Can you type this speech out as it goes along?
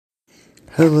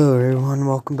Hello everyone,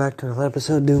 welcome back to another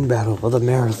episode of Doom Battle of the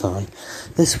Marathon.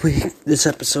 This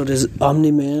episode is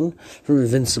Omni-Man from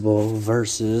Invincible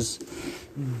versus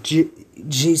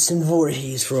Jason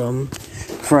Voorhees from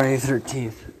Friday the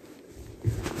 13th.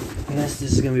 Yes,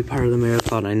 this is going to be part of the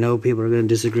marathon. I know people are going to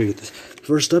disagree with this.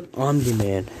 First up,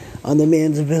 Omni-Man.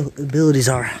 Omni-Man's abilities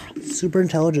are super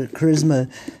intelligent, charisma,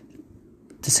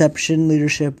 deception,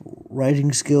 leadership,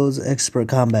 writing skills, expert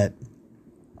combat.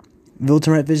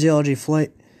 Ultimate physiology,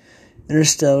 flight,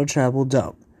 interstellar travel,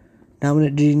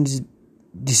 dominant genes,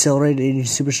 decelerated aging,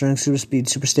 super strength, super speed,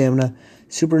 super stamina,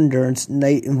 super endurance,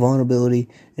 night invulnerability,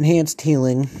 enhanced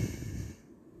healing,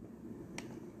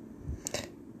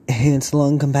 enhanced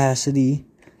lung capacity,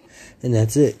 and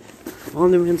that's it.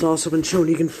 Omni-Man's also been shown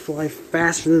he can fly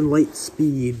faster than light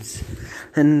speeds,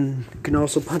 and can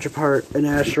also punch apart an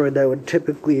asteroid that would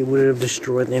have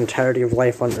destroyed the entirety of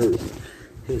life on Earth.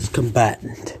 His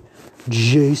combatant,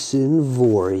 Jason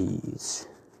Voorhees.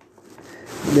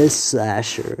 This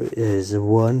slasher is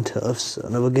one tough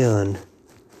son of a gun.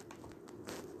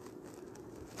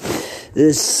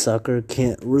 This sucker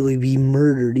can't really be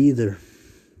murdered either.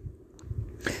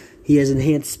 He has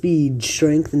enhanced speed,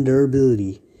 strength, and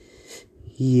durability.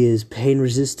 He is pain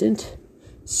resistant,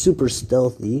 super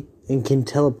stealthy, and can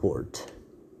teleport.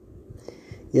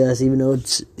 He has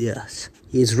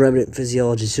revenant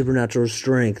physiology, supernatural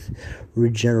strength,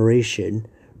 regeneration,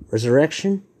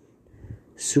 resurrection,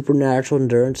 supernatural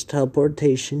endurance,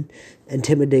 teleportation,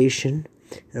 intimidation,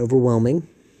 and overwhelming.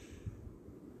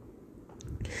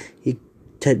 He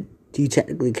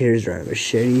technically carries around a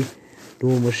machete,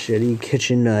 dual machete,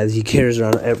 kitchen knives. He carries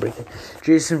around everything.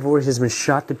 Jason Voorhees has been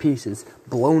shot to pieces,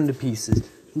 blown to pieces,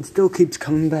 and still keeps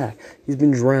coming back. He's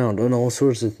been drowned on all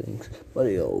sorts of things, but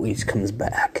he always comes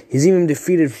back. He's even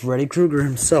defeated Freddy Krueger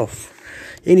himself.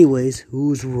 Anyways,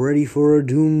 who's ready for a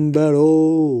Doom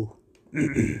battle?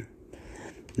 The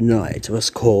night was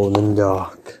cold and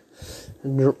dark,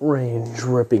 and rain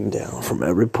dripping down from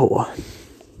every pore.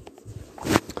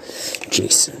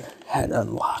 Jason had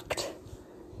unlocked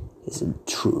his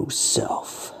true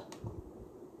self.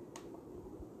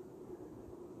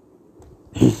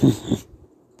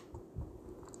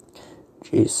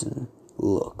 Jason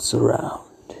looks around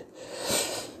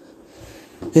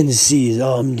and sees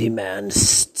Omni-Man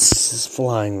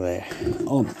flying there.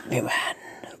 Omni-Man,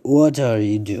 what are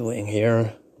you doing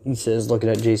here? He says, looking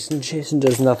at Jason. Jason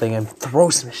does nothing and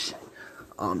throws some shit.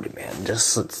 Omni-Man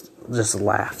just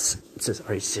laughs. He says,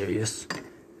 are you serious?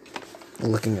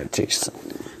 Looking at Jason.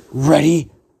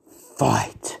 Ready?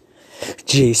 Fight.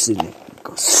 Jason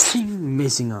goes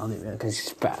missing Omni-Man because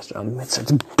he's faster. Omni-Man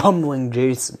starts pummeling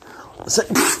Jason. It's like,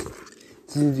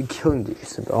 he's killing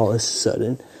Jason, but all of a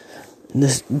sudden,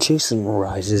 Jason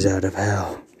rises out of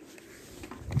hell.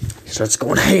 He starts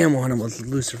going ham on him with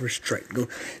Lucifer's strike.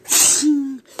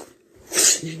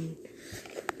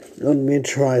 Omni-Man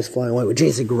tries flying away, but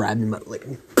Jason grabbed him up like,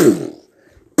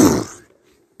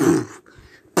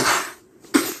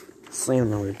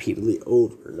 slammed him repeatedly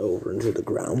over and over into the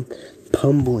ground,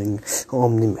 pummeling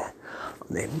Omni-Man.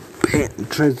 Omni-Man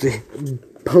tries to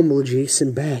pummel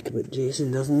Jason back, but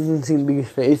Jason doesn't seem to be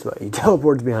phased by it. He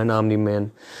teleports behind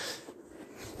Omni-Man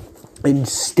and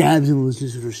stabs him with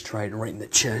Lucifer's trident right in the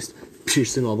chest,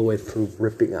 piercing all the way through,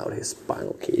 ripping out his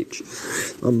spinal cage.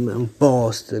 Omni-Man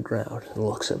falls to the ground and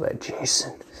looks up at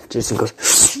Jason. Jason goes,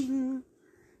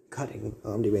 cutting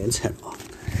Omni-Man's head off.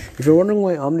 If you're wondering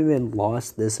why Omni-Man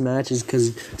lost this match, is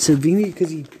because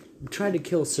he tried to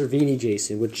kill Cervini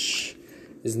Jason, which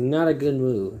is not a good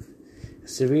move.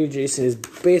 Cervini Jason is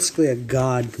basically a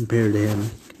god compared to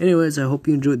him. Anyways, I hope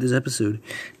you enjoyed this episode.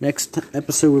 Next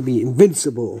episode will be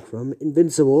Invincible from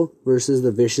Invincible versus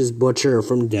the Vicious Butcher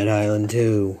from Dead Island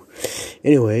 2.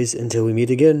 Anyways, until we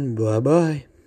meet again, bye-bye.